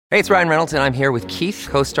Hey, it's Ryan Reynolds, and I'm here with Keith,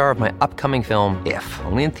 co-star of my upcoming film, If,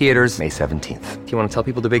 only in theaters May 17th. Do you want to tell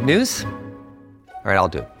people the big news? All right, I'll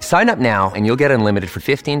do it. Sign up now and you'll get unlimited for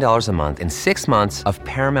 $15 a month and 6 months of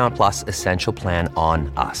Paramount Plus Essential Plan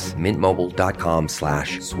on us.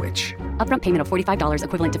 MintMobile.com/switch. Upfront payment of $45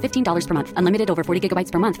 equivalent to $15 per month. Unlimited over 40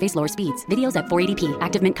 gigabytes per month. Face lower speeds. Videos at 480p.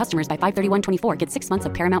 Active Mint customers by 531.24 get 6 months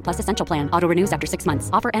of Paramount Plus Essential Plan. Auto renews after 6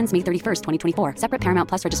 months. Offer ends May 31st, 2024. Separate Paramount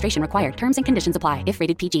Plus registration required. Terms and conditions apply if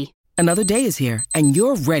rated PG. Another day is here, and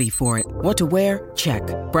you're ready for it. What to wear? Check.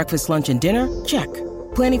 Breakfast, lunch, and dinner? Check.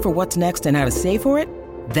 Planning for what's next and how to save for it?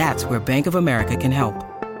 That's where Bank of America can help.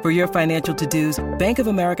 For your financial to-dos, Bank of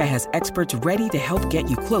America has experts ready to help get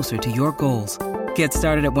you closer to your goals. Get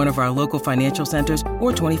started at one of our local financial centers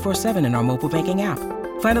or 24/7 in our mobile banking app.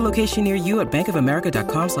 Find a location near you at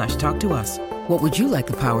bankofamerica.com/talktous. What would you like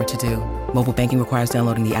the power to do? Mobile banking requires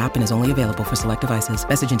downloading the app and is only available for select devices.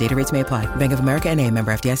 Message and data rates may apply. Bank of America N.A.,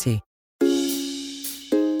 member FDIC.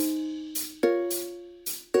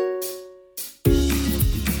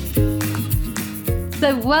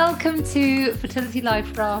 So welcome to Fertility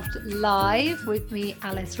Life Raft Live with me,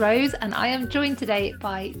 Alice Rose, and I am joined today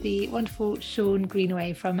by the wonderful Sean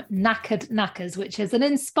Greenaway from Knackered Knackers, which is an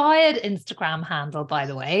inspired Instagram handle, by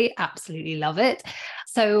the way. Absolutely love it.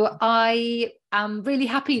 So I am really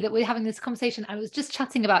happy that we're having this conversation. I was just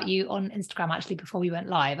chatting about you on Instagram actually before we went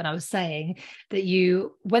live, and I was saying that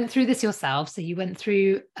you went through this yourself. So you went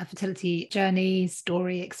through a fertility journey,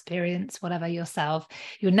 story, experience, whatever yourself.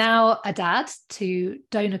 You're now a dad to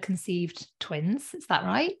donor conceived twins. Is that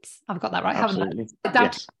right? I've got that right, Absolutely. haven't I?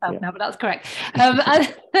 Yes. Yeah. Now, but that's correct.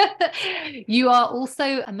 And you are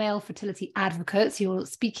also a male fertility advocate. So you're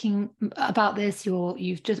speaking about this.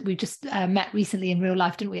 We just met recently in real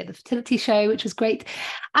life, didn't we, at the fertility show, which was great.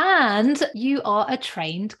 And you are a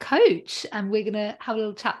trained coach, and we're going to have a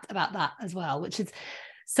little chat about that as well, which is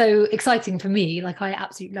so exciting for me. Like, I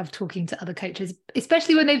absolutely love talking to other coaches,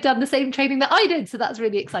 especially when they've done the same training that I did. So that's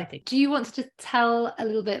really exciting. Do you want to just tell a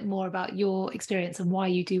little bit more about your experience and why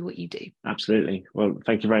you do what you do? Absolutely. Well,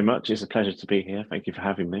 thank you very much. It's a pleasure to be here. Thank you for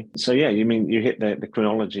having me. So yeah, you hit the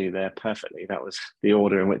chronology there perfectly. That was the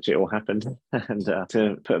order in which it all happened. And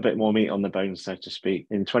to put a bit more meat on the bones, so to speak,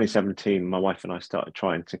 in 2017, my wife and I started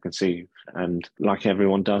trying to conceive. And like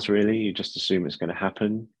everyone does, really, you just assume it's going to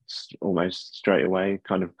happen almost straight away.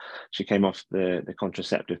 Kind of, she came off the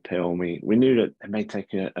contraceptive pill, and we knew that it may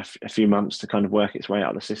take a few months to kind of work its way out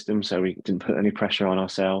of the system, so we didn't put any pressure on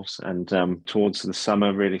ourselves. And towards the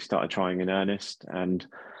summer, really started trying in earnest, and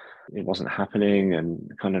it wasn't happening.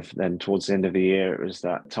 And kind of then towards the end of the year, it was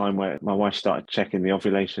that time where my wife started checking the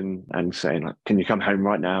ovulation and saying, like, can you come home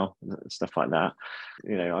right now, and stuff like that.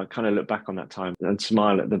 I kind of look back on that time and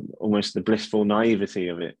smile at almost the blissful naivety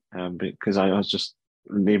of it, because I was just,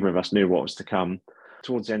 neither of us knew what was to come.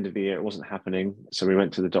 Towards the end of the year, it wasn't happening. So we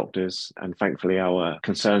went to the doctors, and thankfully our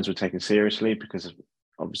concerns were taken seriously, because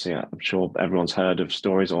obviously I'm sure everyone's heard of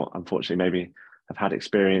stories, or unfortunately maybe have had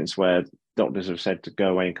experience, where doctors have said to go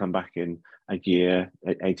away and come back in a year,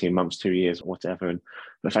 18 months, 2 years, whatever.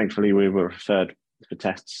 But thankfully we were referred for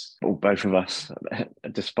tests, or both of us,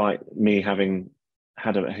 despite me having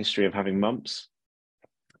had a history of having mumps.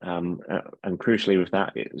 And crucially with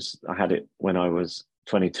that, I had it when I was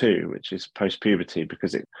 22, which is post-puberty,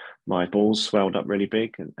 because my balls swelled up really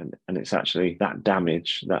big, and it's actually that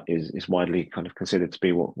damage that is widely kind of considered to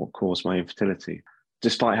be what caused my infertility.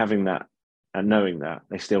 Despite having that and knowing that,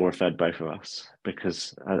 they still referred both of us,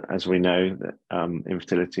 because as we know, that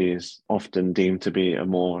infertility is often deemed to be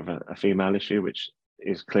more of a female issue, which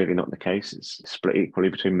is clearly not the case. It's split equally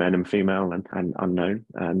between men and female, and unknown.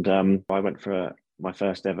 And I went for my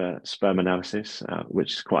first ever sperm analysis,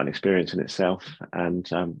 which is quite an experience in itself, and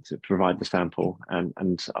to provide the sample.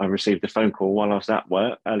 And I received a phone call while I was at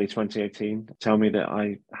work, early 2018, to tell me that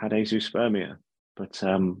I had azoospermia. But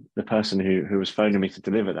the person who was phoning me to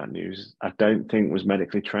deliver that news, I don't think was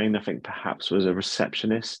medically trained. I think perhaps was a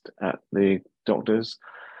receptionist at the doctor's,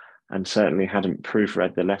 and certainly hadn't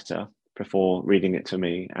proofread the letter before reading it to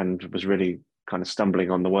me, and was really kind of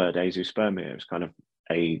stumbling on the word azoospermia. It was kind of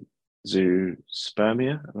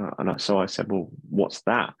zoospermia. And so I said, well, what's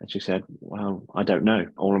that? And she said, well, I don't know.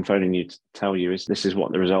 All I'm phoning you to tell you is this is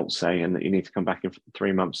what the results say, and that you need to come back in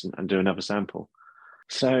 3 months and do another sample.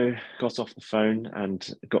 So got off the phone and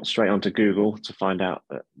got straight onto Google to find out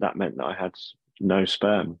that meant that I had no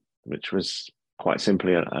sperm, which was quite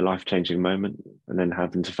simply a life-changing moment. And then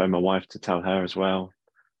having to phone my wife to tell her as well.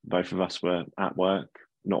 Both of us were at work,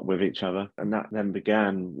 not with each other. And that then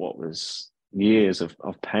began what was years of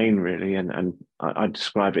pain, really. And I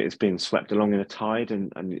describe it as being swept along in a tide,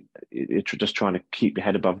 and you're just trying to keep your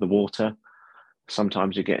head above the water.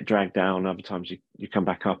 sometimes you get dragged down, other times you come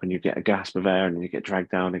back up and you get a gasp of air and then you get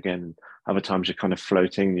dragged down again. Other times you're kind of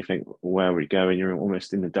floating, you think, where are we going? You're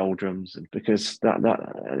almost in the doldrums. And because that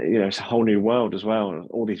it's a whole new world as well.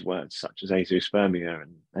 All these words such as azoospermia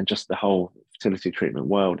and just the whole fertility treatment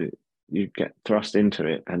world, you get thrust into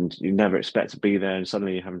it and you never expect to be there. And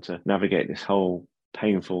suddenly you're having to navigate this whole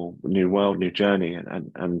painful new world, new journey,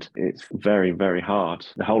 and it's very, very hard.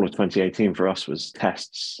 The whole of 2018 for us was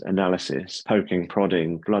tests, analysis, poking,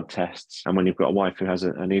 prodding, blood tests. And when you've got a wife who has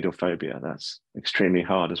a needle phobia, that's extremely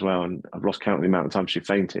hard as well. And I've lost count of the amount of times she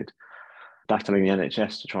fainted, battling the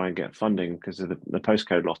NHS to try and get funding because of the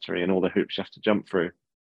postcode lottery and all the hoops you have to jump through.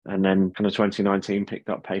 And then kind of 2019 picked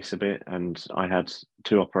up pace a bit, and I had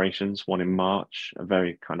 2 operations, one in March, a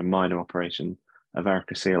very kind of minor operation, a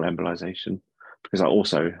varicocele embolization, because I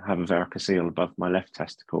also have a varicocele above my left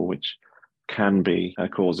testicle, which can be a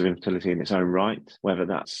cause of infertility in its own right, whether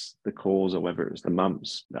that's the cause or whether it was the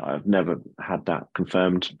mumps. I've never had that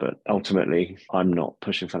confirmed, but ultimately I'm not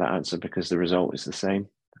pushing for that answer because the result is the same.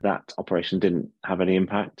 That operation didn't have any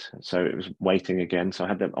impact, so it was waiting again. So I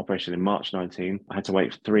had the operation in March 19. I had to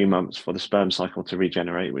wait for 3 months for the sperm cycle to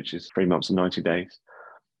regenerate, which is 3 months and 90 days.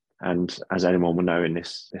 And as anyone will know, in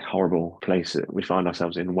this horrible place that we find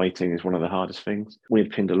ourselves in, waiting is one of the hardest things. We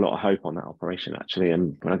had pinned a lot of hope on that operation, actually.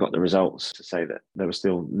 And when I got the results to say that there was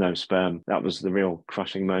still no sperm, that was the real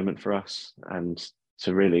crushing moment for us. And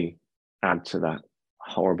to really add to that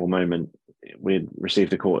horrible moment, we'd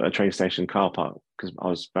received a call at a train station car park because I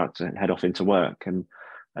was about to head off into work, and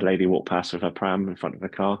a lady walked past with her pram in front of the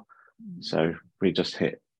car. So we just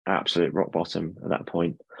hit absolute rock bottom at that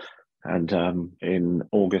point. And in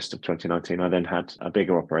August of 2019, I then had a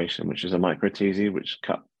bigger operation, which was a microtesia, which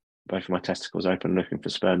cut both of my testicles open looking for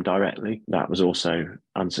sperm directly. That was also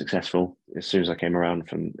unsuccessful. As soon as I came around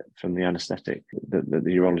from the anaesthetic, the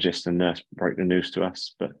urologist and nurse broke the news to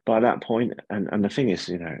us. But by that point, and the thing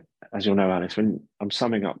is, as you'll know, Alice, when I'm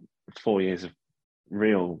summing up 4 years of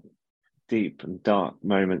real deep and dark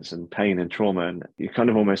moments and pain and trauma, and you kind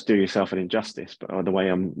of almost do yourself an injustice, but the way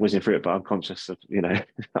I'm whizzing through it, but I'm conscious of,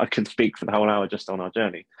 I could speak for the whole hour just on our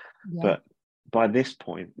journey. Yeah. But by this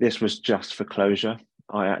point, this was just for closure.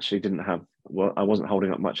 I actually I wasn't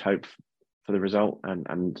holding up much hope for the result.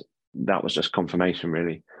 And that was just confirmation,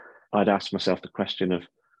 really. I'd asked myself the question of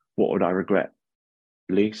what would I regret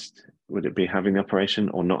least? Would it be having the operation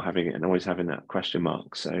or not having it, and always having that question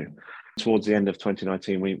mark? So towards the end of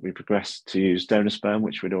 2019, we progressed to use donor sperm,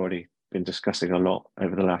 which we'd already been discussing a lot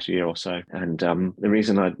over the last year or so. And the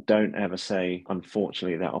reason I don't ever say,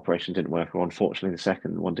 unfortunately, that operation didn't work, or unfortunately, the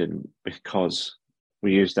second one didn't, because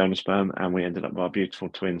we used donor sperm and we ended up with our beautiful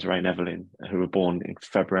twins, Ray and Evelyn, who were born in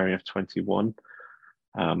February of 21.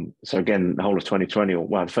 So again, the whole of 2020,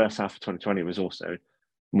 the first half of 2020 was also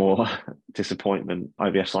more disappointment.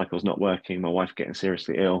 IVF cycles not working, my wife getting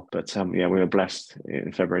seriously ill. But we were blessed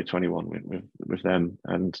in February 21 with them.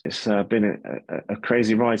 And it's been a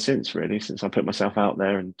crazy ride since I put myself out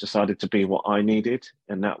there and decided to be what I needed.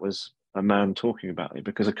 And that was a man talking about it,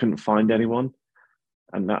 because I couldn't find anyone.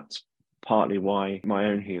 And that's partly why my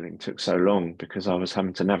own healing took so long, because I was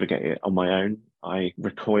having to navigate it on my own. I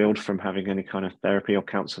recoiled from having any kind of therapy or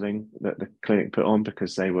counselling that the clinic put on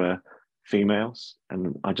because they were females,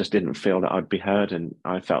 and I just didn't feel that I'd be heard, and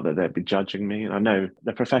I felt that they'd be judging me. And I know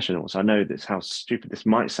they're professionals. I know this, how stupid this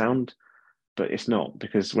might sound, but it's not,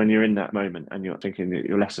 because when you're in that moment and you're thinking that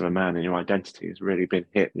you're less of a man and your identity has really been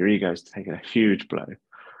hit, your ego's taken a huge blow,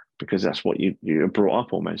 because that's what you're brought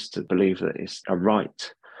up almost to believe, that it's a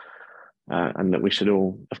right, and that we should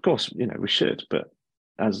all, of course, we should, but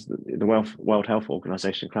as the World Health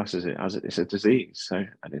Organization classes it as it's a disease, so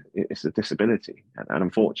and it's a disability. And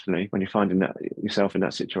unfortunately, when you're finding yourself in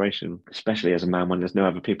that situation, especially as a man, when there's no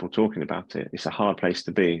other people talking about it, it's a hard place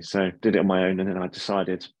to be. So I did it on my own, and then I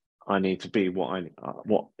decided I need to be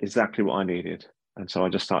exactly what I needed. And so I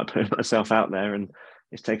just started putting myself out there, and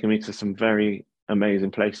it's taken me to some very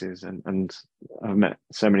amazing places, and I've met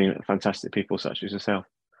so many fantastic people such as yourself.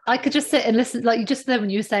 I could just sit and listen, like you just then when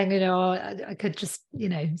you were saying, I could just,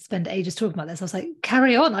 spend ages talking about this. I was like,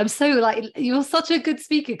 carry on. I'm so you're such a good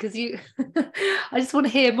speaker, because I just want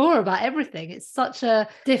to hear more about everything. It's such a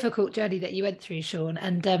difficult journey that you went through, Sean.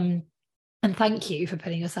 And thank you for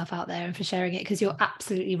putting yourself out there and for sharing it, because you're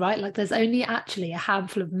absolutely right. Like, there's only actually a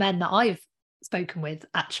handful of men that I've spoken with,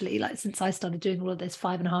 actually, like since I started doing all of this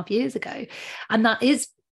 5.5 years ago. And that is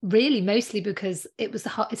really mostly because it's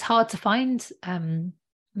hard to find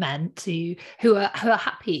men who are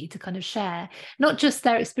happy to kind of share not just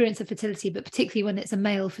their experience of fertility, but particularly when it's a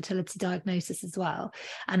male fertility diagnosis as well,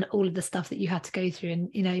 and all of the stuff that you had to go through.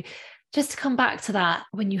 And Just to come back to that,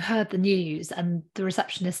 when you heard the news and the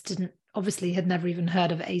receptionist had never even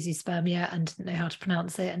heard of azoospermia and didn't know how to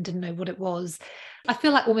pronounce it and didn't know what it was. I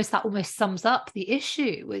feel like that almost sums up the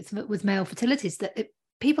issue with male fertility, is that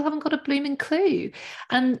people haven't got a blooming clue.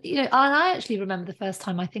 And, I actually remember the first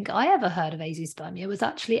time I think I ever heard of azoospermia was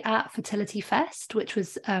actually at Fertility Fest, which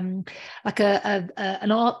was like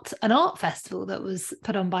an art festival that was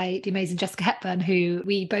put on by the amazing Jessica Hepburn, who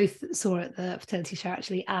we both saw at the fertility show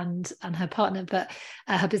actually, and her partner, but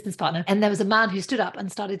her business partner. And there was a man who stood up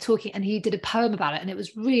and started talking, and he did a poem about it, and it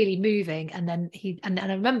was really moving. And then and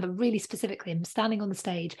I remember really specifically him standing on the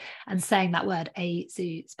stage and saying that word,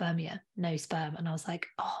 azoospermia, no sperm. And I was like,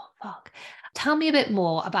 oh fuck. Tell me a bit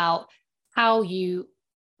more about how you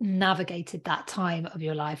navigated that time of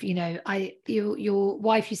your life. Your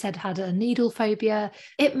wife, you said, had a needle phobia.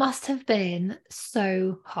 It must have been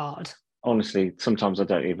so hard. Honestly, sometimes I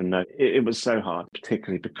don't even know. It was so hard,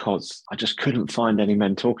 particularly because I just couldn't find any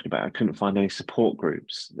men talking about it. I couldn't find any support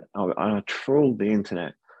groups. I trawled the internet.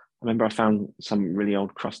 I remember I found some really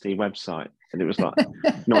old crusty website, and it was like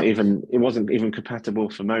it wasn't even compatible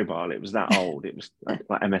for mobile. It was that old. It was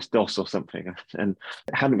like MS-DOS or something. And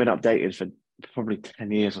it hadn't been updated for probably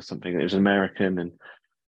 10 years or something. It was American. And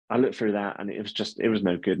I looked through that, and it was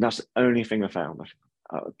no good. And that's the only thing I found.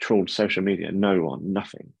 I trawled social media, no one,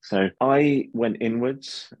 nothing. So I went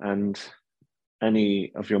inwards, and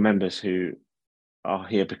any of your members who are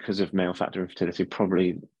here because of male factor infertility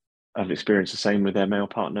probably have experienced the same with their male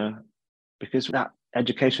partner, because that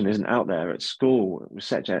education isn't out there. At school, with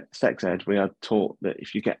sex ed, we are taught that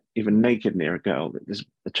if you get even naked near a girl, that there's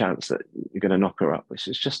a chance that you're going to knock her up, which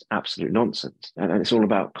is just absolute nonsense. And it's all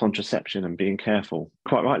about contraception and being careful.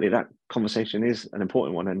 Quite rightly, that conversation is an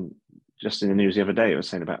important one. And just in the news the other day, it was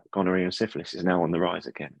saying about gonorrhea and syphilis is now on the rise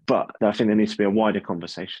again. But I think there needs to be a wider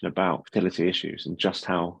conversation about fertility issues and just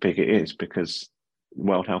how big it is, because the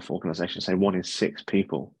World Health Organization say 1 in 6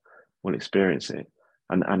 people will experience it.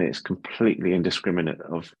 And it's completely indiscriminate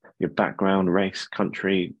of your background, race,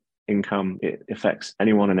 country, income. It affects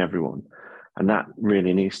anyone and everyone. And that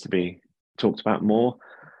really needs to be talked about more.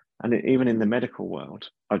 And even in the medical world,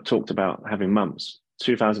 I've talked about having mumps.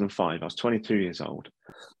 2005, I was 22 years old.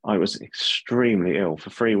 I was extremely ill for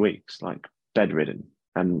 3 weeks, like bedridden.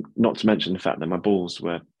 And not to mention the fact that my balls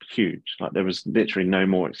were huge. Like there was literally no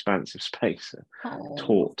more expansive space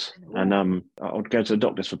taut. And I would go to the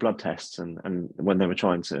doctors for blood tests, and when they were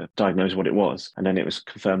trying to diagnose what it was, and then it was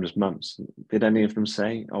confirmed as mumps. Did any of them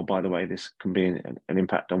say, oh, by the way, this can be an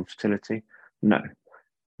impact on fertility? No,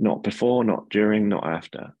 not before, not during, not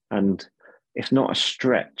after. And it's not a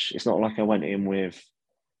stretch. It's not like I went in with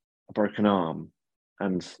a broken arm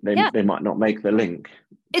and they might not make the link.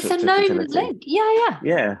 It's a known link.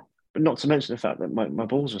 Yeah. But not to mention the fact that my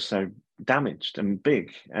balls were so damaged and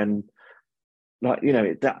big, and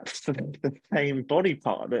that's the same body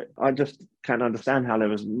part that I just can't understand how there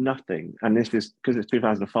was nothing. And this is because it's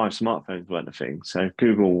 2005, smartphones weren't a thing. So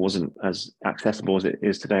Google wasn't as accessible as it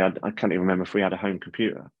is today. I can't even remember if we had a home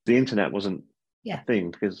computer. The internet wasn't a thing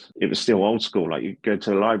because it was still old school. Like you go to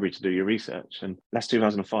the library to do your research, and that's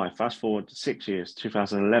 2005. Fast forward 6 years,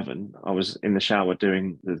 2011, I was in the shower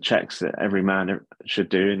doing the checks that every man should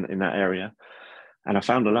do in that area. And I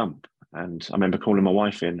found a lump. And I remember calling my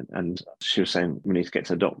wife in, and she was saying, we need to get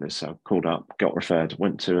to the doctors. So I called up, got referred,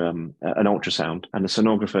 went to an ultrasound, and the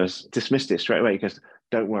sonographer dismissed it straight away. He goes,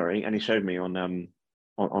 don't worry. And he showed me on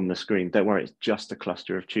the screen, don't worry, it's just a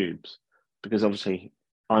cluster of tubes. Because obviously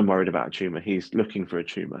I'm worried about a tumour. He's looking for a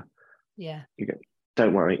tumour. Yeah. You go,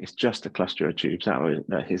 don't worry, it's just a cluster of tubes. That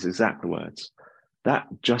were his exact words. That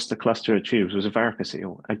just a cluster of tubes was a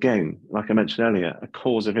varicocele. Again, like I mentioned earlier, a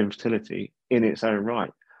cause of infertility in its own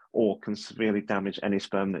right, or can severely damage any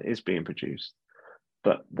sperm that is being produced.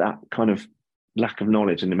 But that kind of lack of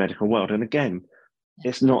knowledge in the medical world, and again,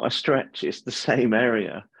 it's not a stretch, it's the same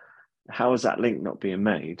area. How is that link not being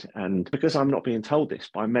made? And because I'm not being told this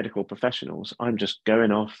by medical professionals, I'm just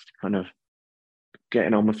going off, kind of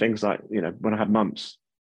getting on with things like, when I had mumps,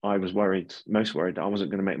 I was most worried that I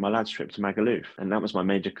wasn't going to make my lads trip to Magaluf. And that was my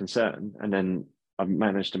major concern. And then I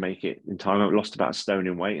managed to make it in time. I lost about a stone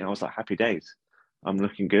in weight, and I was like, happy days. I'm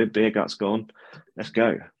looking good, beer gut's gone, let's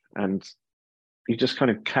go. And you just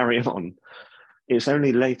kind of carry on. It's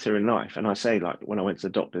only later in life, and I say, like, when I went to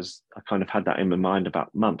the doctors, I kind of had that in my mind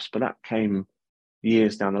about mumps, but that came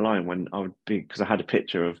years down the line when I would be, because I had a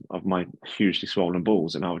picture of my hugely swollen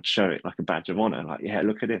balls, and I would show it like a badge of honor, like, yeah,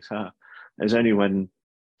 look at this, huh? It was only when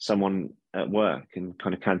someone at work in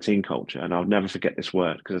kind of canteen culture, and I'll never forget this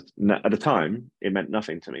word, because at the time it meant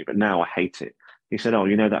nothing to me, but now I hate it. He said, oh,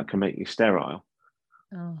 that can make you sterile.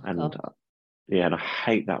 Oh, and God. Yeah, and I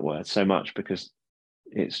hate that word so much because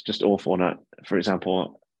it's just awful. And for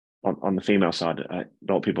example, on the female side, a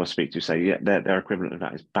lot of people I speak to say, yeah, their equivalent of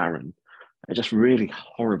that is barren. They're just really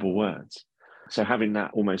horrible words. So having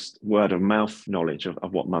that almost word of mouth knowledge of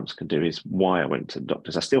what mumps can do is why I went to the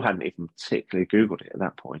doctors. I still hadn't even particularly Googled it at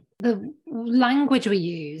that point. The language we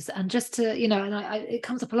use, and just to, and it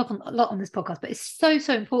comes up a lot on this podcast, but it's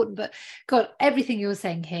so important. But God, everything you're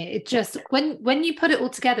saying here, it just, when you put it all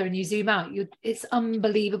together and you zoom out, it's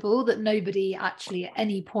unbelievable that nobody actually at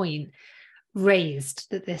any point raised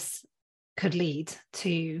that this could lead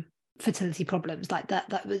to fertility problems like that.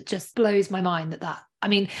 That just blows my mind that I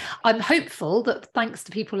mean, I'm hopeful that thanks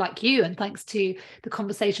to people like you and thanks to the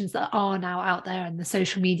conversations that are now out there and the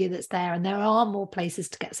social media that's there, and there are more places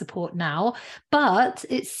to get support now, but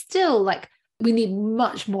it's still like we need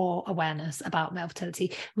much more awareness about male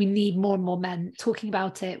fertility. We need more and more men talking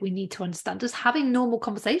about it. We need to understand, just having normal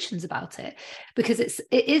conversations about it, because it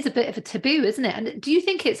is a bit of a taboo, isn't it? And do you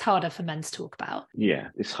think it's harder for men to talk about? Yeah,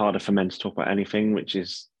 it's harder for men to talk about anything, which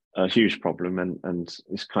is a huge problem, and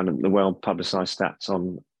it's kind of the well-publicized stats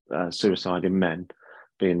on suicide in men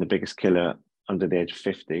being the biggest killer under the age of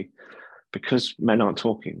 50, because men aren't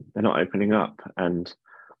talking, they're not opening up. And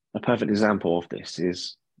a perfect example of this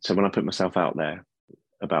is, so when I put myself out there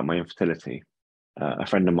about my infertility, a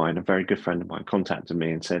friend of mine, a very good friend of mine, contacted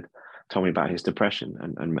me and told me about his depression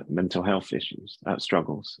and mental health issues,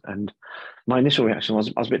 struggles. And my initial reaction was,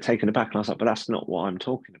 I was a bit taken aback, and I was like, but that's not what I'm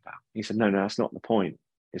talking about. He said, no, that's not the point.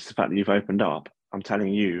 It's the fact that you've opened up. I'm telling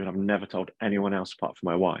you, and I've never told anyone else apart from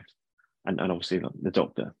my wife, and obviously the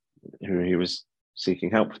doctor who he was seeking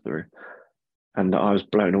help through. And I was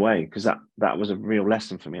blown away, because that was a real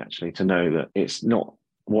lesson for me, actually, to know that it's not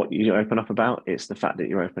what you open up about, it's the fact that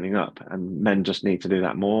you're opening up. And men just need to do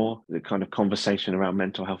that more. The kind of conversation around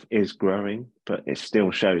mental health is growing, but it still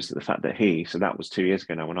shows that the fact that so that was 2 years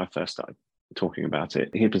ago now when I first started talking about it,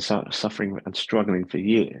 he'd been suffering and struggling for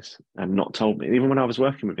years and not told me. Even when I was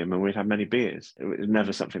working with him and we'd had many beers, it was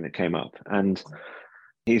never something that came up. And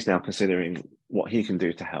he's now considering what he can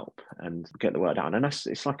do to help and get the word out. And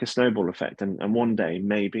it's like a snowball effect. And one day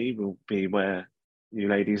maybe we'll be where you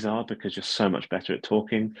ladies are, because you're so much better at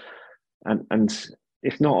talking. And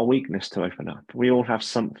it's not a weakness to open up. We all have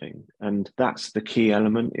something. And that's the key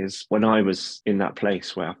element, is when I was in that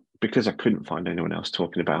place where, because I couldn't find anyone else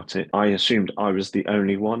talking about it, I assumed I was the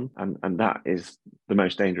only one. And that is the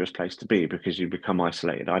most dangerous place to be, because you become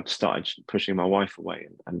isolated. I'd started pushing my wife away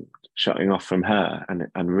and shutting off from her,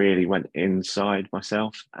 and really went inside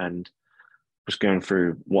myself and was going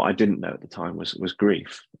through what I didn't know at the time was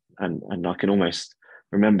grief. And I can almost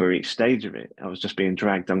remember each stage of it. I was just being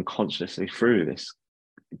dragged unconsciously through this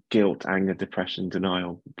guilt, anger, depression,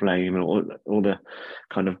 denial, blame, and all the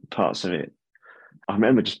kind of parts of it. I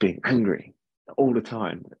remember just being angry all the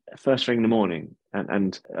time, first thing in the morning,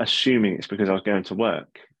 and assuming it's because I was going to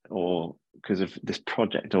work or because of this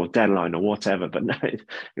project or deadline or whatever. But no, it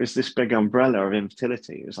was this big umbrella of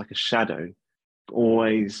infertility. It was like a shadow,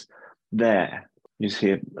 always there. You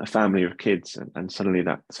see a family of kids, and suddenly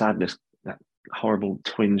that sadness, that horrible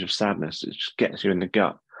twinge of sadness, it just gets you in the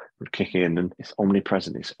gut, would kick in, and it's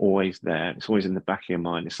omnipresent. It's always there. It's always in the back of your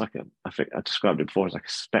mind. It's like I think I described it before as like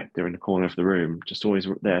a spectre in the corner of the room, just always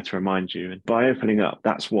there to remind you. And by opening up,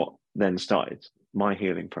 that's what then started my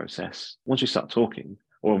healing process. Once you start talking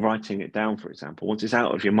or writing it down, for example, once it's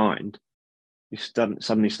out of your mind, you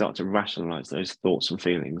suddenly start to rationalize those thoughts and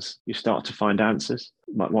feelings. You start to find answers.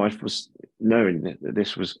 My wife was knowing that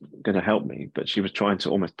this was going to help me, but she was trying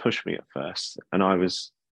to almost push me at first, and I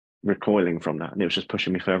was recoiling from that, and it was just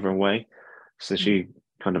pushing me further away. So she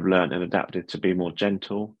kind of learned and adapted to be more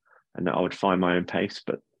gentle, and that I would find my own pace.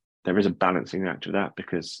 But there is a balancing act with that,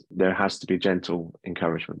 because there has to be gentle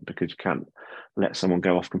encouragement, because you can't let someone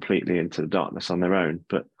go off completely into the darkness on their own.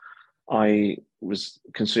 But I was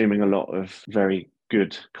consuming a lot of very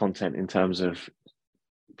good content in terms of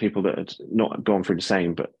people that had not gone through the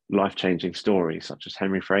same but life-changing stories, such as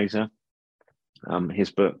Henry Fraser. His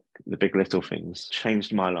book, The Big Little Things,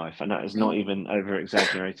 changed my life, and that is not even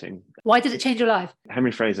over-exaggerating. Why did it change your life?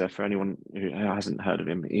 Henry Fraser, for anyone who hasn't heard of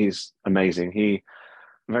him, he's amazing. A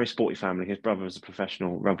very sporty family. His brother was a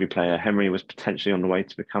professional rugby player. Henry was potentially on the way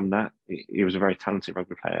to become that. He was a very talented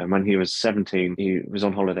rugby player. And when he was 17, he was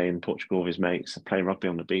on holiday in Portugal with his mates, playing rugby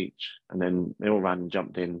on the beach. And then they all ran and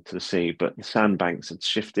jumped into the sea, but the sandbanks had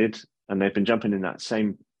shifted, and they've been jumping in that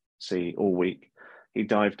same sea all week. He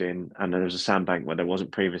dived in, and there was a sandbank where there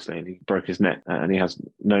wasn't previously, and he broke his neck, and he has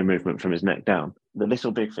no movement from his neck down. The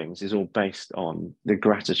Little Big Things is all based on the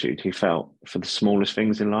gratitude he felt for the smallest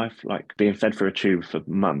things in life, like being fed through a tube for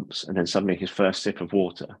months, and then suddenly his first sip of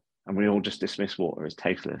water, and we all just dismiss water as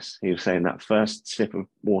tasteless. He was saying that first sip of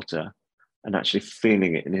water and actually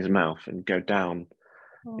feeling it in his mouth and go down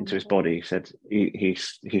into his body. He said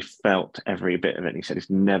he felt every bit of it. And he said he's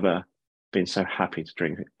never been so happy to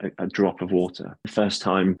drink a drop of water. The first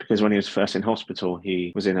time, because when he was first in hospital,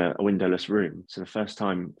 he was in a windowless room. So the first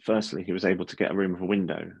time, firstly, he was able to get a room with a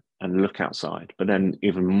window and look outside. But then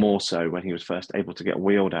even more so when he was first able to get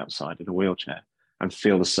wheeled outside in a wheelchair and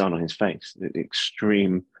feel the sun on his face, the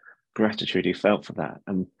extreme gratitude he felt for that.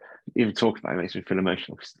 And even talk about it makes me feel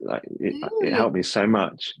emotional. Like it helped me so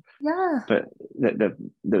much. Yeah. But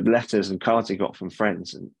the letters and cards he got from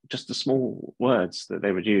friends and just the small words that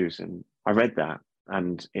they would use, and I read that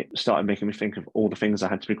and it started making me think of all the things I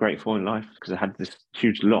had to be grateful in life, because I had this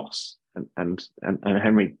huge loss. And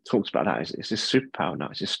Henry talks about that. It's his superpower now.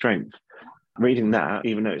 It's his strength. Reading that,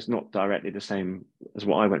 even though it's not directly the same as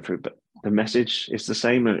what I went through, but the message is the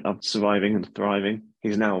same of surviving and thriving.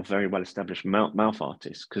 He's now a very well-established mouth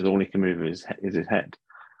artist because all he can move is his head.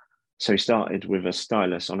 So he started with a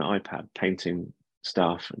stylus on an iPad painting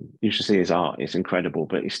stuff, and you should see his art. It's incredible.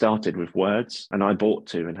 But he started with words, and I bought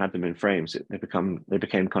two and had them in frames. They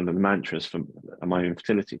became kind of mantras for my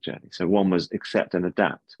infertility journey. So one was accept and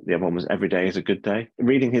adapt. The other one was every day is a good day.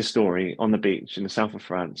 Reading his story on the beach in the south of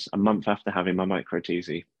France, a month after having my micro-TZ,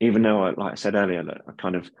 even though, like I said earlier, that I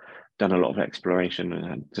kind of done a lot of exploration and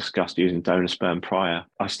had discussed using donor sperm prior,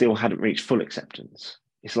 I still hadn't reached full acceptance.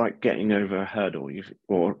 It's like getting over a hurdle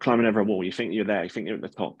or climbing over a wall. You think you're there, you think you're at the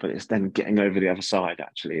top, but it's then getting over the other side,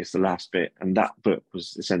 actually, is the last bit. And that book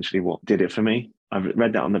was essentially what did it for me. I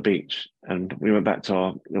read that on the beach and we went back to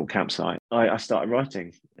our little campsite. I started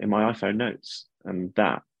writing in my iPhone notes, and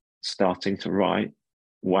that starting to write,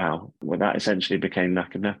 wow, well, that essentially became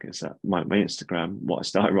Knackered Knackers, that my Instagram, what I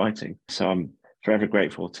started writing. So I'm forever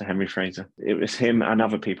grateful to Henry Fraser. It was him and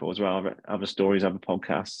other people as well, other stories, other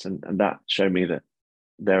podcasts, and that showed me that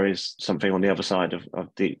there is something on the other side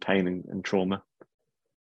of deep pain and trauma.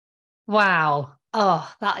 Wow.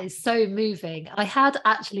 Oh, that is so moving. I had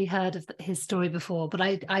actually heard of his story before, but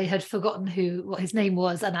I had forgotten what his name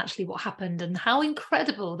was and actually what happened, and how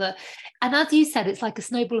incredible that. And as you said, it's like a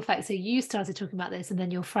snowball effect. So you started talking about this, and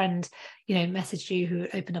then your friend, messaged you, who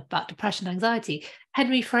opened up about depression, anxiety.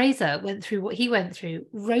 Henry Fraser went through what he went through,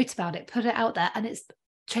 wrote about it, put it out there, and it's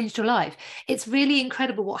changed your life. It's really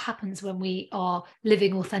incredible what happens when we are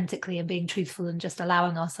living authentically and being truthful and just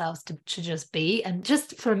allowing ourselves to just be, and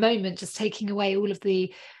just for a moment just taking away all of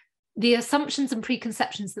the assumptions and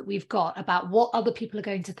preconceptions that we've got about what other people are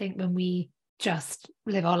going to think when we just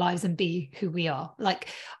live our lives and be who we are. Like,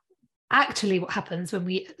 actually what happens when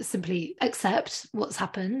we simply accept what's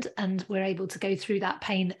happened and we're able to go through that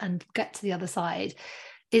pain and get to the other side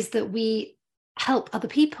is that we help other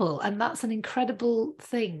people. And that's an incredible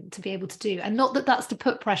thing to be able to do. And not that that's to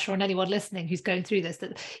put pressure on anyone listening who's going through this,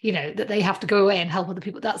 that that they have to go away and help other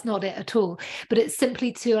people. That's not it at all. But it's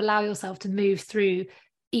simply to allow yourself to move through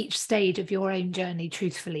each stage of your own journey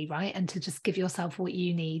truthfully, right? And to just give yourself what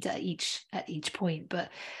you need at each point. But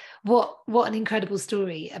what an incredible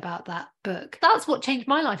story about that book. That's what changed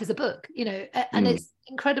my life as a book, and it's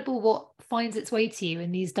incredible what finds its way to you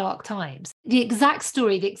in these dark times. The exact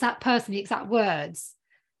story, the exact person, the exact words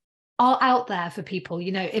are out there for people.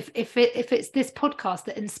 If it's this podcast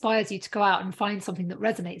that inspires you to go out and find something that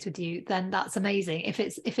resonates with you, then that's amazing. If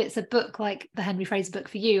it's a book like the Henry Fraser book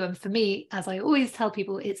for you, and for me, as I always tell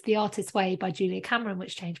people, it's The Artist's Way by Julia Cameron,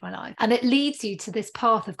 which changed my life. And it leads you to this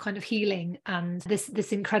path of kind of healing and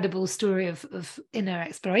this incredible story of inner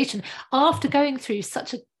exploration after going through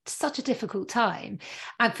such a difficult time.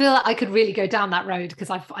 I feel like I could really go down that road, because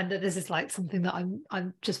I find that this is like something that I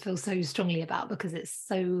just feel so strongly about, because it's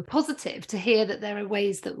so positive to hear that there are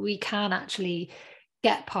ways that we can actually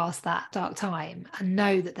get past that dark time and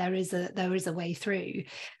know that there is a way through.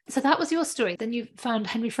 So that was your story. Then you found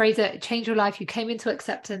Henry Fraser, it changed your life, you came into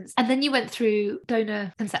acceptance, and then you went through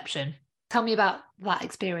donor conception. Tell me about that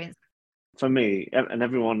experience. For me, and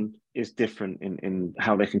everyone is different in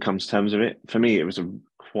how they can come to terms with it. For me, it was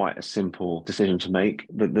quite a simple decision to make.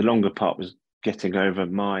 The longer part was getting over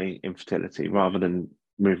my infertility rather than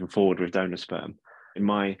moving forward with donor sperm. In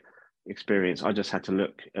my experience, I just had to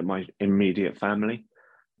look at my immediate family.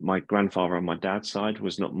 My grandfather on my dad's side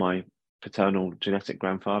was not my paternal genetic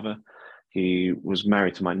grandfather. He was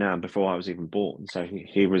married to my nan before I was even born. So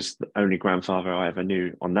he was the only grandfather I ever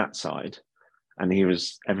knew on that side. And he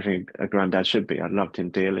was everything a granddad should be. I loved him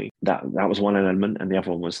dearly. That was one element. And the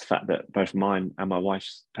other one was the fact that both mine and my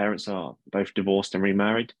wife's parents are both divorced and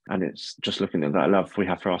remarried. And it's just looking at that love we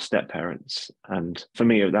have for our step parents. And for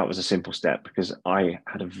me, that was a simple step because I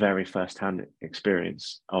had a very first-hand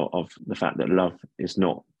experience of the fact that love is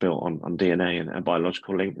not built on DNA and a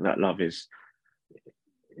biological link. That love is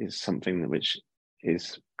something which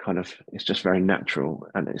is kind of, it's just very natural,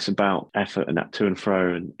 and it's about effort and that to and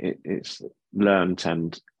fro, and it's learned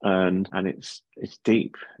and earned, and it's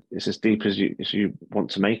deep. It's as deep as you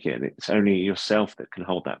want to make it. It's only yourself that can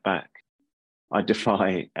hold that back. I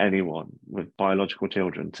defy anyone with biological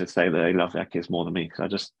children to say that they love their kids more than me,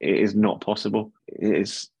 because it is not possible.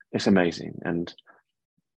 It's amazing, and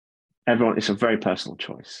everyone, it's a very personal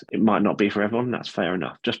choice. It might not be for everyone. That's fair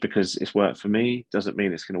enough. Just because it's worked for me doesn't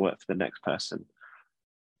mean it's going to work for the next person.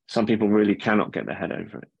 Some people really cannot get their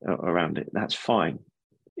head around it. That's fine.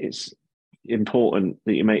 It's important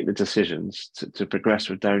that you make the decisions to progress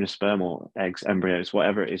with donor sperm or eggs, embryos,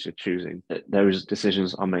 whatever it is you're choosing. That those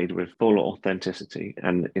decisions are made with full authenticity,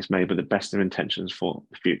 and it's made with the best of intentions for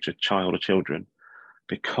the future child or children,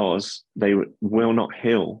 because they will not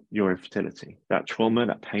heal your infertility. That trauma,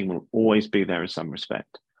 that pain will always be there in some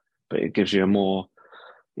respect, but it gives you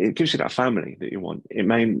that family that you want. It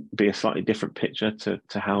may be a slightly different picture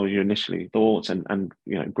to how you initially thought and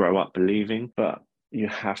grow up believing, but you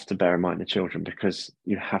have to bear in mind the children, because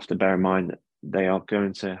you have to bear in mind that they are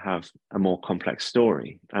going to have a more complex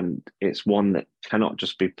story, and it's one that cannot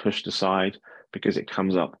just be pushed aside because it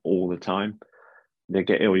comes up all the time. They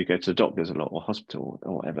get ill, you go to the doctors a lot or hospital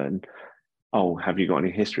or whatever, and have you got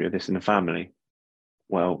any history of this in the family?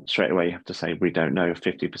 Well, straight away you have to say we don't know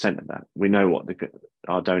 50% of that. We know what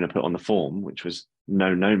our donor put on the form, which was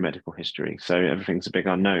no known medical history, so everything's a big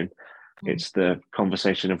unknown. It's the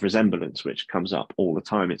conversation of resemblance which comes up all the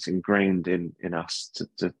time. It's ingrained in us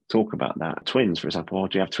to talk about that. Twins, for example,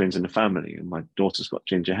 do you have twins in the family? And my daughter's got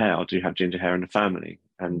ginger hair. Or do you have ginger hair in the family?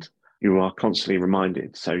 And you are constantly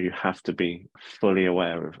reminded. So you have to be fully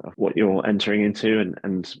aware of what you're entering into.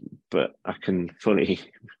 But I can fully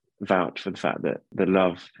vouch for the fact that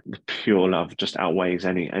the pure love just outweighs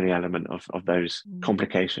any element of those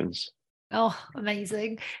complications. Oh,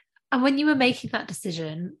 amazing. And when you were making that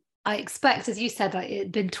decision, I expect, as you said, it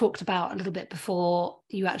had been talked about a little bit before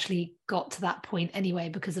you actually got to that point anyway,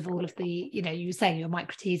 because of all of the, you were saying your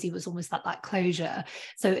microtesia was almost like that closure.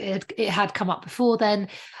 So it had come up before then.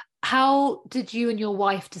 How did you and your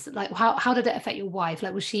wife how did it affect your wife?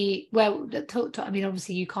 Like, was she, I mean,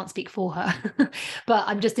 obviously you can't speak for her, but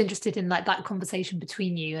I'm just interested in like that conversation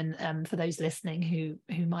between you and for those listening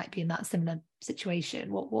who might be in that similar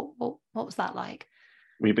situation, what was that like?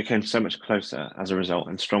 We became so much closer as a result,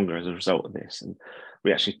 and stronger as a result of this. And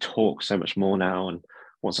we actually talk so much more now. And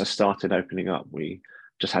once I started opening up, we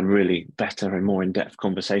just had really better and more in-depth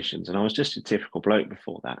conversations. And I was just a typical bloke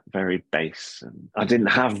before that, very base. And I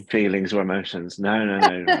didn't have feelings or emotions. No.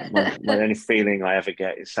 My only feeling I ever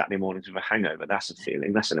get is Saturday mornings with a hangover. That's a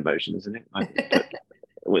feeling. That's an emotion, isn't it?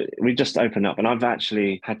 We just open up, and I've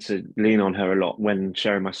actually had to lean on her a lot when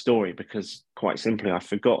sharing my story, because quite simply I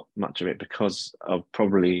forgot much of it because of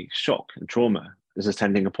probably shock and trauma as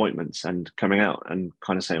attending appointments and coming out and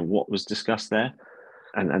kind of saying what was discussed there,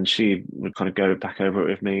 and she would kind of go back over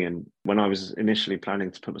it with me. And when I was initially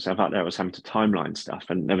planning to put myself out there, I was having to timeline stuff,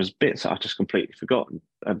 and there was bits that I just completely forgotten.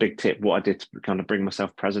 A big tip, what I did to kind of bring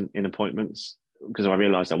myself present in appointments, because I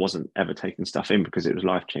realized I wasn't ever taking stuff in because it was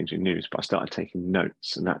life-changing news, but I started taking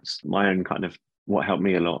notes, and that's my own kind of what helped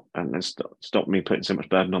me a lot, and stopped me putting so much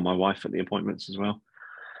burden on my wife at the appointments as well.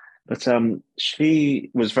 But she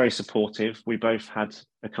was very supportive. We both had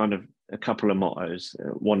a couple of mottos,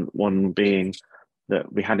 one being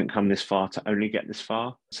that we hadn't come this far to only get this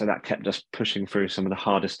far. So that kept us pushing through some of the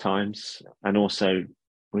hardest times. And also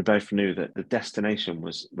we both knew that the destination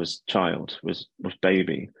was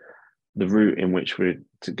baby. The route in which we're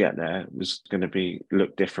to get there was going to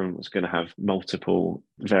look different, was going to have multiple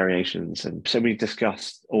variations. And so we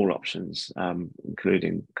discussed all options,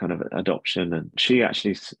 including kind of adoption. And she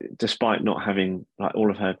actually, despite not having, like,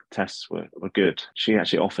 all of her tests were good, she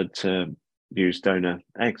actually offered to use donor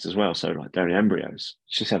eggs as well, so like donor embryos.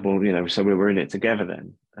 She said, well, so we were in it together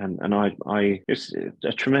then. And I it's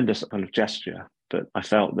a tremendous kind of gesture, but I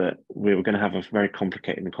felt that we were going to have a very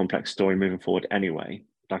complicated and complex story moving forward anyway,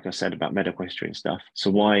 like I said, about medical history and stuff.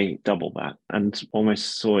 So why double that? And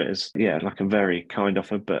almost saw it as, like a very kind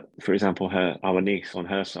offer. But for example, our niece on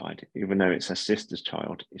her side, even though it's her sister's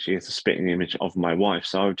child, she is a spitting image of my wife.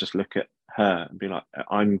 So I would just look at her and be like,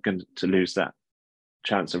 I'm going to lose that.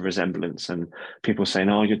 chance of resemblance, and people saying,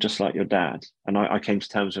 oh, you're just like your dad. And I came to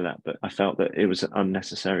terms with that, but I felt that it was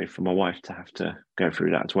unnecessary for my wife to have to go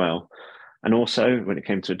through that as well. And also when it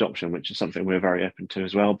came to adoption, which is something we're very open to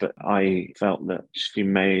as well, but I felt that she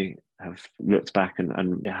may have looked back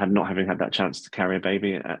and had not having had that chance to carry a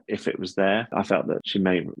baby, if it was there, I felt that she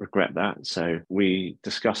may regret that. So we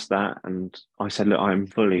discussed that, and I said, look, I'm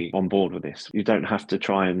fully on board with this. You don't have to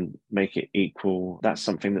try and make it equal. That's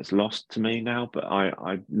something that's lost to me now, but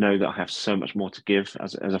I know that I have so much more to give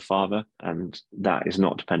as a father, and that is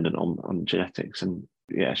not dependent on genetics. And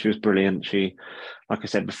yeah, she was brilliant. She, like I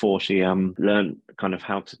said before, she learned kind of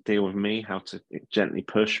how to deal with me, how to gently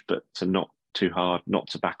push, but to not too hard, not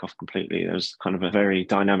to back off completely. There's kind of a very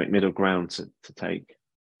dynamic middle ground to take.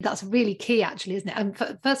 That's really key, actually, isn't it? And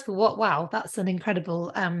first of all, wow, that's an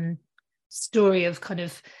incredible story of kind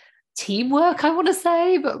of teamwork, I want to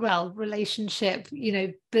say, but relationship,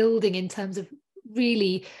 building in terms of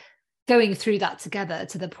really going through that together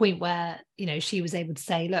to the point where, she was able to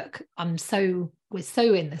say, look, we're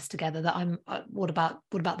so in this together that what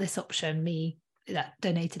about this option, me that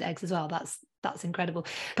donated eggs as well. That's incredible.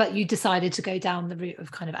 But you decided to go down the route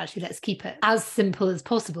of kind of, actually, let's keep it as simple as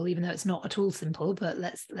possible, even though it's not at all simple, but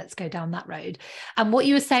let's go down that road. And what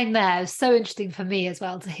you were saying there is so interesting for me as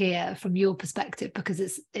well to hear from your perspective,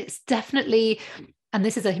 because it's definitely, and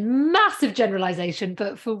this is a massive generalization,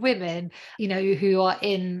 but for women, who are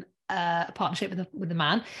in a partnership with a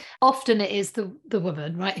man, often it is the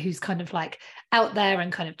woman, right, who's kind of like out there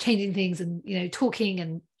and kind of changing things and talking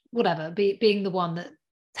and whatever, being the one that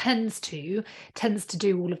tends to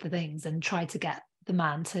do all of the things and try to get the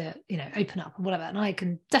man to open up and whatever. And I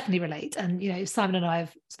can definitely relate, and Simon and I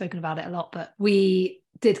have spoken about it a lot, but we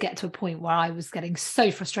did get to a point where I was getting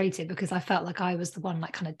so frustrated because I felt like I was the one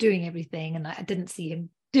like kind of doing everything, and I didn't see him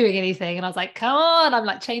doing anything. And I was like, come on, I'm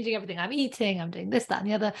like changing everything, I'm eating, I'm doing this, that and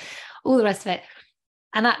the other, all the rest of it.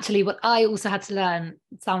 And actually what I also had to learn,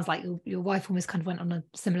 sounds like your wife almost kind of went on a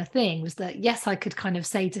similar thing, was that yes, I could kind of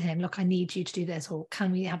say to him, look, I need you to do this, or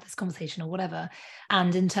can we have this conversation or whatever.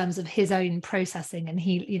 And in terms of his own processing and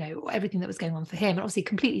he, everything that was going on for him, and obviously a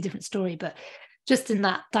completely different story, but just in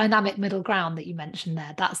that dynamic middle ground that you mentioned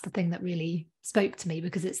there, that's the thing that really spoke to me,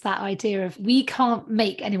 because it's that idea of we can't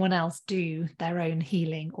make anyone else do their own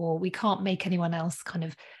healing, or we can't make anyone else kind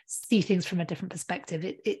of see things from a different perspective.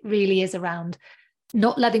 It really is around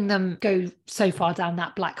not letting them go so far down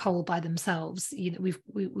that black hole by themselves.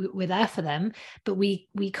 We're there for them, but we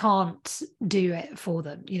can't do it for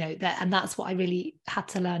them, and that's what I really had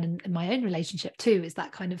to learn in my own relationship too, is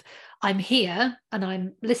that kind of, I'm here and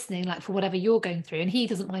I'm listening, like, for whatever you're going through. And he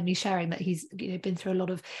doesn't mind me sharing that he's been through a lot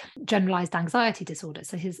of generalized anxiety disorder,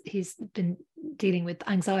 so he's been dealing with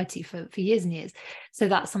anxiety for years and years. So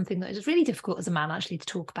that's something that is really difficult as a man actually to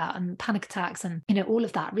talk about, and panic attacks and all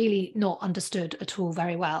of that, really not understood at all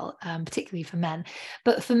very well, particularly for men.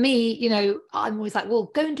 But for me, I'm always like,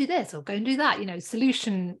 well, go and do this or go and do that,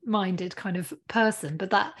 solution minded kind of person, but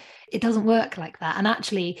that it doesn't work like that. And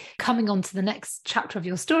actually, coming on to the next chapter of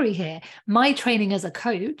your story here, my training as a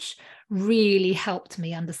coach really helped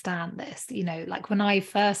me understand this. Like when I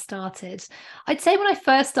first started, I'd say when I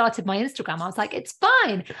first started my Instagram, I was like, it's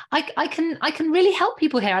fine. I can really help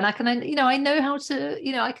people here. And I can, I know how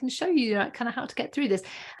to, I can show you kind of how to get through this.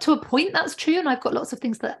 To a point, that's true. And I've got lots of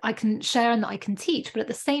things that I can share and that I can teach. But at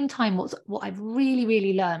the same time, what I've really,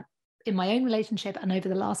 really learned in my own relationship and over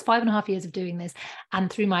the last 5.5 years of doing this, and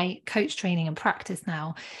through my coach training and practice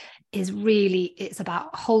now, is really, it's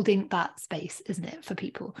about holding that space, isn't it, for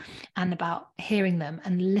people, and about hearing them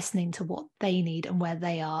and listening to what they need and where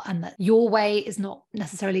they are, and that your way is not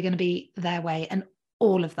necessarily going to be their way, and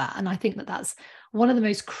all of that. And I think that that's one of the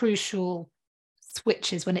most crucial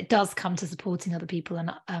switches when it does come to supporting other people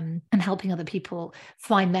and helping other people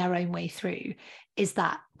find their own way through, is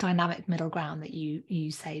that dynamic middle ground that you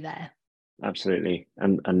say there. Absolutely.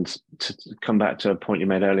 And to come back to a point you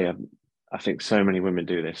made earlier, I think so many women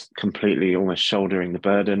do this, completely almost shouldering the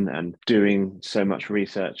burden and doing so much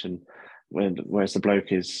research, and whereas the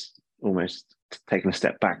bloke is almost taking a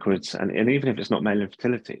step backwards. And even if it's not male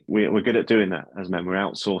infertility, we're good at doing that as men. We're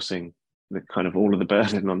outsourcing the kind of all of the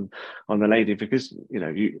burden on the lady, because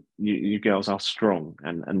you girls are strong,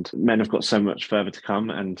 and men have got so much further to come.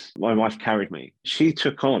 And my wife carried me. She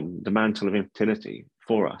took on the mantle of infertility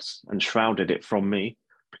for us and shrouded it from me,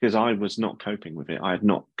 because I was not coping with it. I had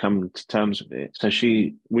not come to terms with it. So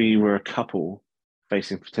we were a couple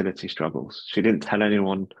facing fertility struggles. She didn't tell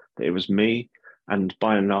anyone that it was me. And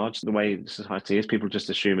by and large, the way society is, people just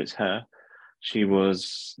assume it's her. She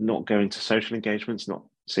was not going to social engagements, not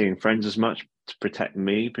seeing friends as much. to protect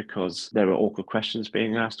me because there were awkward questions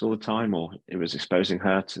being asked all the time, or it was exposing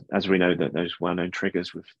her to, as we know, that those well-known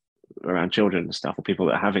triggers with around children and stuff, or people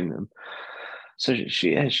that are having them. So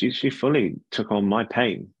she fully took on my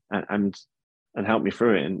pain and helped me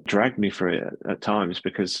through it and dragged me through it at times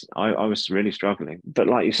because I was really struggling. But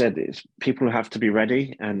like you said, people have to be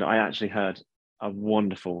ready. And I actually heard a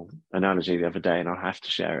wonderful analogy the other day, and I'll have to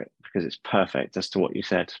share it because it's perfect as to what you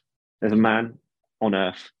said. There's a man on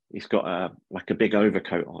Earth. He's got a big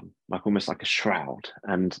overcoat on, like almost like a shroud,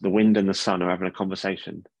 and the wind and the sun are having a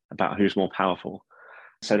conversation about who's more powerful.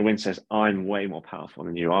 So the wind says, "I'm way more powerful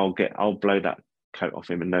than you. I'll blow that coat off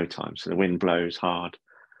him in no time." So the wind blows hard.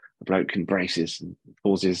 The bloke embraces and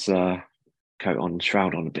pulls his coat on,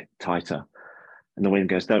 shroud on a bit tighter. And the wind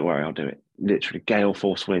goes, "Don't worry, I'll do it." Literally gale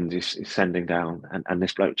force wind is sending down. And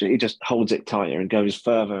this bloke, he just holds it tighter and goes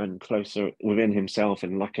further and closer within himself.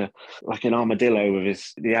 And like an armadillo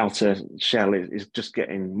with the outer shell is just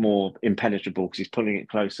getting more impenetrable because he's pulling it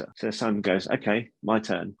closer. So the sun goes, "Okay, my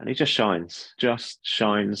turn." And he just shines,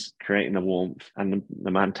 creating the warmth. And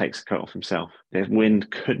the man takes the coat off himself. The wind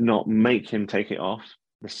could not make him take it off.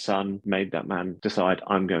 The sun made that man decide,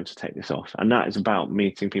 "I'm going to take this off." And that is about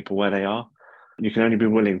meeting people where they are. You can only be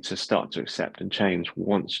willing to start to accept and change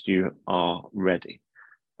once you are ready.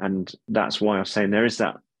 And that's why I was saying there is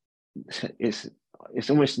that, it's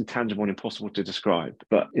almost intangible and impossible to describe,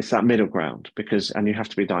 but it's that middle ground and you have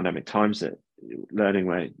to be dynamic. Times that learning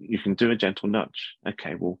where you can do a gentle nudge.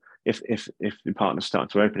 Okay, well, if the partner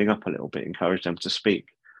starts to opening up a little bit, encourage them to speak,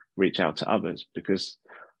 reach out to others, because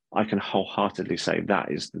I can wholeheartedly say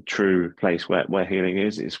that is the true place where healing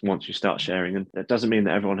is once you start sharing. And that doesn't mean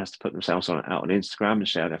that everyone has to put themselves out on Instagram and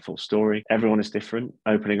share their full story. Everyone is different.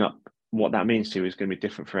 Opening up, what that means to you is going to be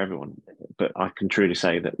different for everyone. But I can truly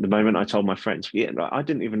say that the moment I told my friends, I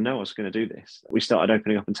didn't even know I was going to do this. We started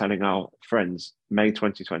opening up and telling our friends May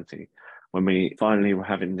 2020, when we finally were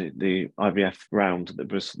having the IVF round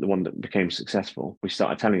that was the one that became successful. We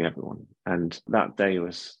started telling everyone. And that day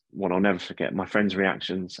was one I'll never forget. My friends'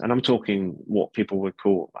 reactions, and I'm talking what people would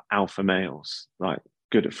call alpha males, like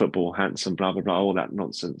good at football, handsome, blah, blah, blah, all that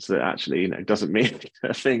nonsense that actually, doesn't mean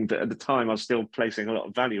a thing. But at the time, I was still placing a lot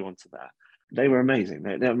of value onto that. They were amazing.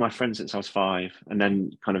 They were my friends since I was 5, and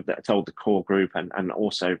then kind of told the core group and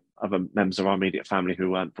also other members of our immediate family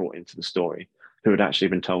who weren't brought into the story, who had actually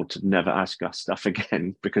been told to never ask us stuff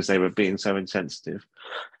again because they were being so insensitive.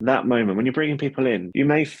 That moment, when you're bringing people in, you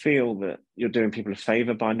may feel that you're doing people a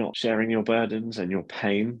favor by not sharing your burdens and your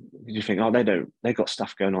pain. You think, oh, they got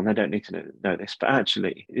stuff going on. They don't need to know this. But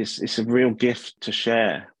actually, it's a real gift to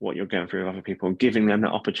share what you're going through with other people and giving them the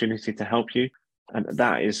opportunity to help you. And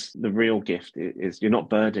that is the real gift, is you're not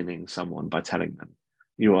burdening someone by telling them.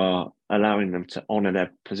 You are allowing them to honor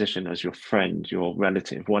their position as your friend, your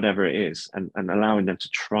relative, whatever it is, and allowing them to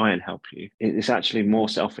try and help you. It's actually more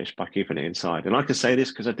selfish by keeping it inside. And I can say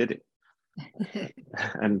this because I did it.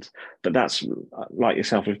 But that's like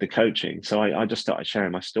yourself with the coaching. So I just started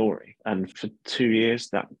sharing my story. And for 2 years,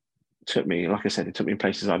 that took me, like I said, it took me in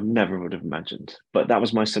places I never would have imagined. But that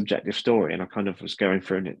was my subjective story, and I kind of was going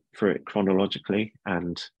through it chronologically,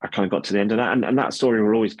 and I kind of got to the end of that. And that story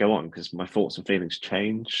will always go on because my thoughts and feelings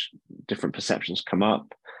change, different perceptions come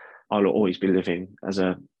up. I'll always be living as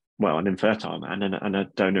an infertile man and a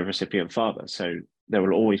donor recipient father. So there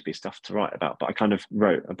will always be stuff to write about. But I kind of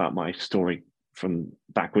wrote about my story from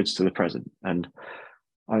backwards to the present. And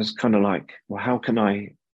I was kind of like, well, how can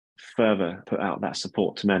I further put out that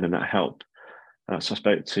support to men and that help? So I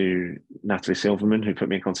spoke to Natalie Silverman, who put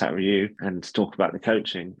me in contact with you, and to talk about the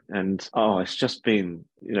coaching. And it's just been,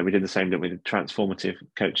 we did the same, we did transformative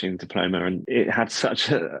coaching diploma, and it had such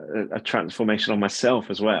a transformation on myself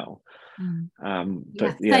as well.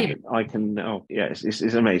 I can, it's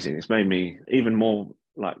amazing. It's made me even more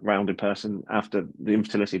like rounded person after the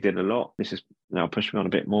infertility did a lot. This is now pushing me on a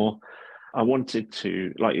bit more. I wanted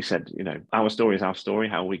to, like you said, our story is our story.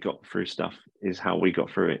 How we got through stuff is how we got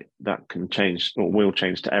through it. That can change or will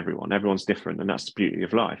change to everyone. Everyone's different, and that's the beauty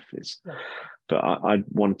of life. But I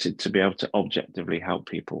wanted to be able to objectively help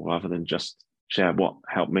people rather than just share what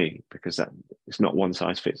helped me, because that it's not one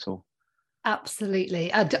size fits all.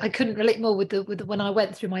 Absolutely. I couldn't relate more with the when I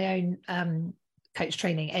went through my own coach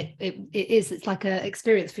training. It's like an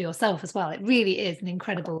experience for yourself as well. It really is an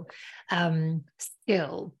incredible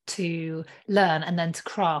skill to learn and then to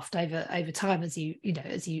craft over time as you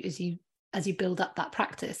build up that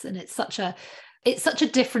practice. And it's such a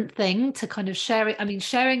different thing to kind of share it. I mean,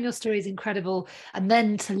 sharing your story is incredible, and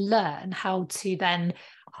then to learn how to then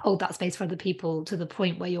hold that space for other people to the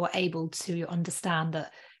point where you're able to understand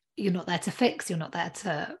that you're not there to fix, you're not there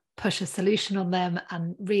to push a solution on them.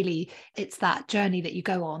 And really, it's that journey that you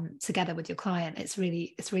go on together with your client. It's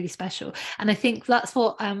really special. And I think that's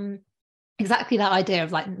what exactly that idea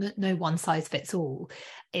of like no one size fits all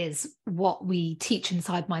is what we teach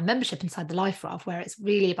inside my membership, inside the Life Raft, where it's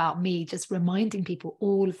really about me just reminding people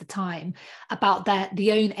all of the time about the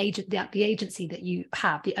agency that you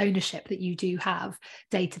have, the ownership that you do have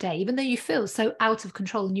day to day, even though you feel so out of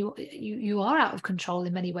control, and you are out of control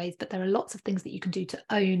in many ways, but there are lots of things that you can do to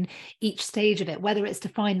own each stage of it, whether it's to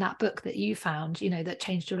find that book that you found, that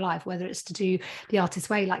changed your life, whether it's to do the Artist's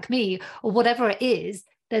Way like me, or whatever it is.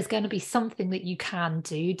 There's going to be something that you can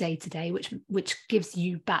do day to day, which gives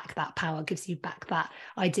you back that power, gives you back that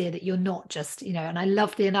idea that you're not just, and I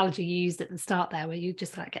love the analogy you used at the start there, where you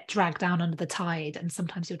just like get dragged down under the tide and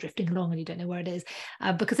sometimes you're drifting along and you don't know where it is,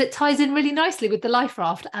 because it ties in really nicely with the Life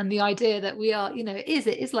Raft and the idea that we are, it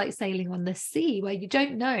is like sailing on the sea, where you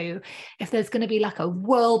don't know if there's going to be like a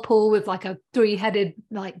whirlpool with like a three-headed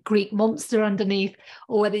like Greek monster underneath,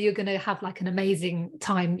 or whether you're going to have like an amazing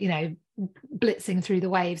time, blitzing through the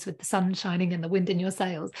waves with the sun shining and the wind in your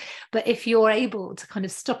sails. But if you're able to kind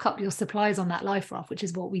of stock up your supplies on that Life Raft, which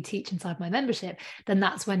is what we teach inside my membership, then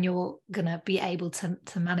that's when you're going to be able to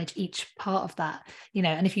manage each part of that,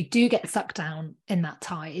 and if you do get sucked down in that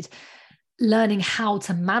tide, learning how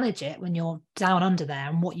to manage it when you're down under there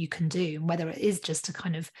and what you can do, and whether it is just to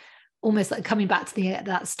kind of almost like coming back to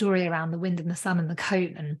that story around the wind and the sun and the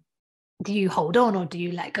coat, and do you hold on or do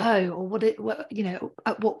you let go, or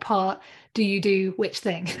at what part do you do which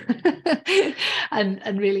thing?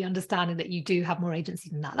 and really understanding that you do have more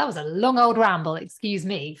agency than that. That was a long old ramble, excuse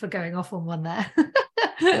me for going off on one there.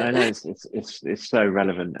 No, it's so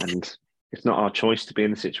relevant, and it's not our choice to be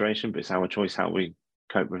in the situation, but it's our choice how we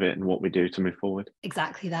cope with it and what we do to move forward.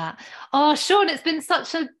 Exactly that. Oh, Sean, it's been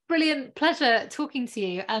such a brilliant pleasure talking to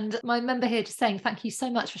you. And my member here just saying thank you so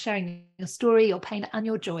much for sharing your story, your pain and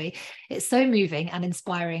your joy. It's so moving and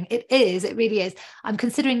inspiring. It really is. I'm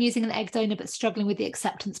considering using an egg donor, but struggling with the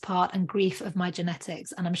acceptance part and grief of my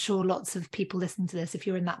genetics. And I'm sure lots of people listening to this, if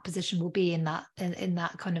you're in that position, will be in that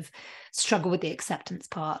kind of struggle with the acceptance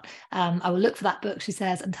part. I will look for that book, she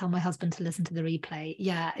says, and tell my husband to listen to the replay.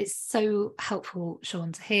 Yeah, it's so helpful,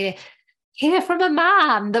 Sean, to hear from a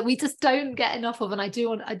man that we just don't get enough of. And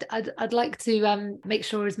I'd like to make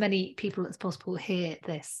sure as many people as possible hear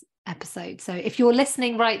this episode. So if you're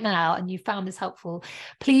listening right now and you found this helpful,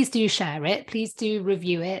 please do share it, please do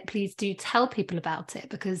review it, please do tell people about it,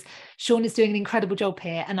 because Sean is doing an incredible job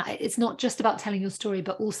here. And it's not just about telling your story,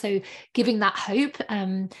 but also giving that hope.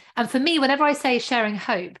 And for me, whenever I say sharing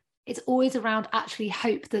hope, it's always around actually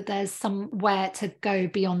hope that there's somewhere to go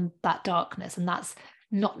beyond that darkness. And that's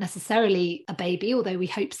not necessarily a baby, although we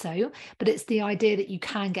hope so, but it's the idea that you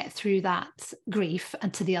can get through that grief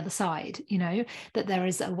and to the other side, that there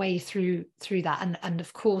is a way through that. And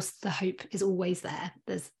of course, the hope is always there.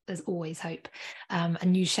 There's always hope.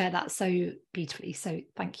 And you share that so beautifully. So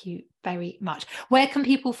thank you very much. Where can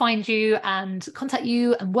people find you and contact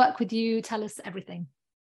you and work with you? Tell us everything.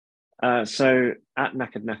 So at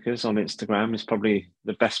Knackered Knackers on Instagram is probably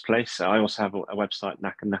the best place. I also have a website,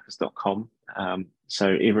 knackeredknackers.com.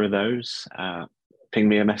 So either of those, ping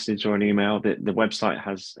me a message or an email. The website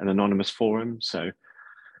has an anonymous forum. So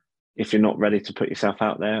if you're not ready to put yourself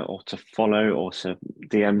out there or to follow or to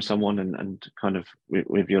DM someone and kind of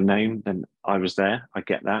with your name, then I was there. I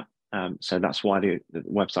get that. So that's why the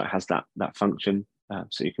website has that function.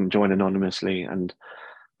 So you can join anonymously, and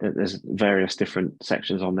there's various different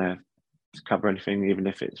sections on there to cover anything, even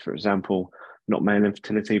if it's, for example, not male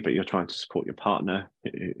infertility, but you're trying to support your partner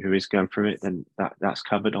who is going through it, then that's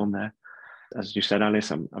covered on there. As you said, Alice,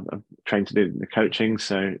 I'm trained to do the coaching,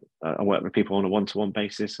 so I work with people on a one-to-one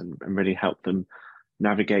basis and really help them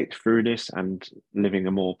navigate through this and living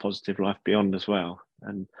a more positive life beyond as well.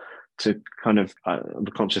 And to kind of, I'm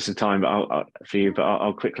conscious of time, but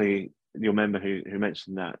I'll quickly, your member who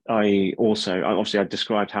mentioned that, I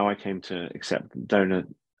described how I came to accept donor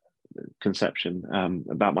conception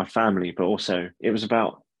about my family, but also it was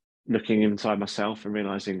about looking inside myself and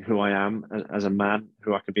realizing who I am as a man,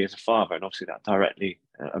 who I could be as a father, and obviously that directly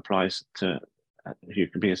applies to who you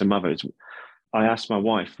can be as a mother. I asked my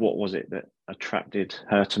wife what was it that attracted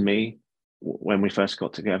her to me when we first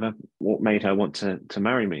got together, what made her want to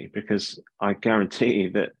marry me, because I guarantee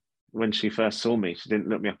that when she first saw me, she didn't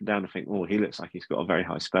look me up and down and think, oh, he looks like he's got a very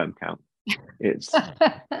high sperm count. It's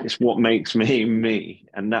what makes me me,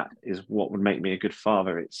 and that is what would make me a good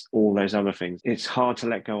father. It's all those other things. It's hard to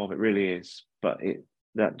let go of, it really is, but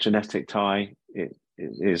that genetic tie, it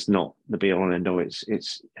is not the be all and end all.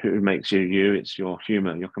 It's who makes you. It's your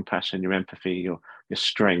humor, your compassion, your empathy, your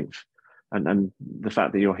strength, And the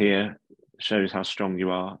fact that you're here shows how strong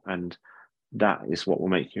you are, and that is what will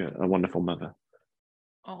make you a wonderful mother.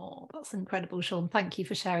 Oh, that's incredible, Sean. Thank you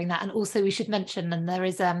for sharing that. And also we should mention, and there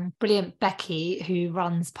is brilliant Becky who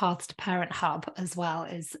runs Paths to Parent Hub as well,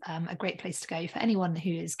 is a great place to go for anyone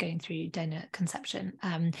who is going through donor conception.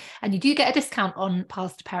 And you do get a discount on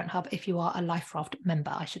Paths to Parent Hub if you are a LifeRaft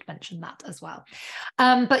member. I should mention that as well.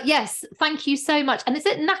 But yes, thank you so much. And is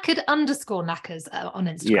it knackered_knackers on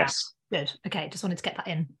Instagram? Yes. Good. Okay, just wanted to get that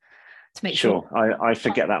in. To make sure. I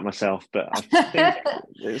forget that myself, but I think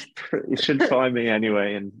you should find me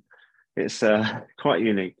anyway, and it's quite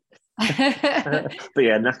unique. But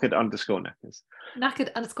yeah, knackered_knackers.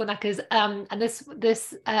 Knackered_knackers. And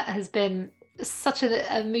this has been such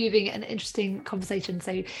a moving and interesting conversation.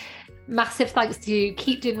 So massive thanks to you.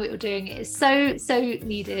 Keep doing what you're doing. It is so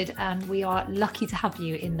needed, and we are lucky to have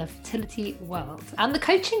you in the fertility world and the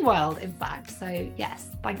coaching world, in fact. So yes,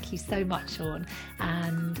 thank you so much, Sean,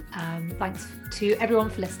 and thanks to everyone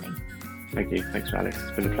for listening. Thank you. Thanks, Alex.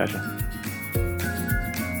 It's been a pleasure.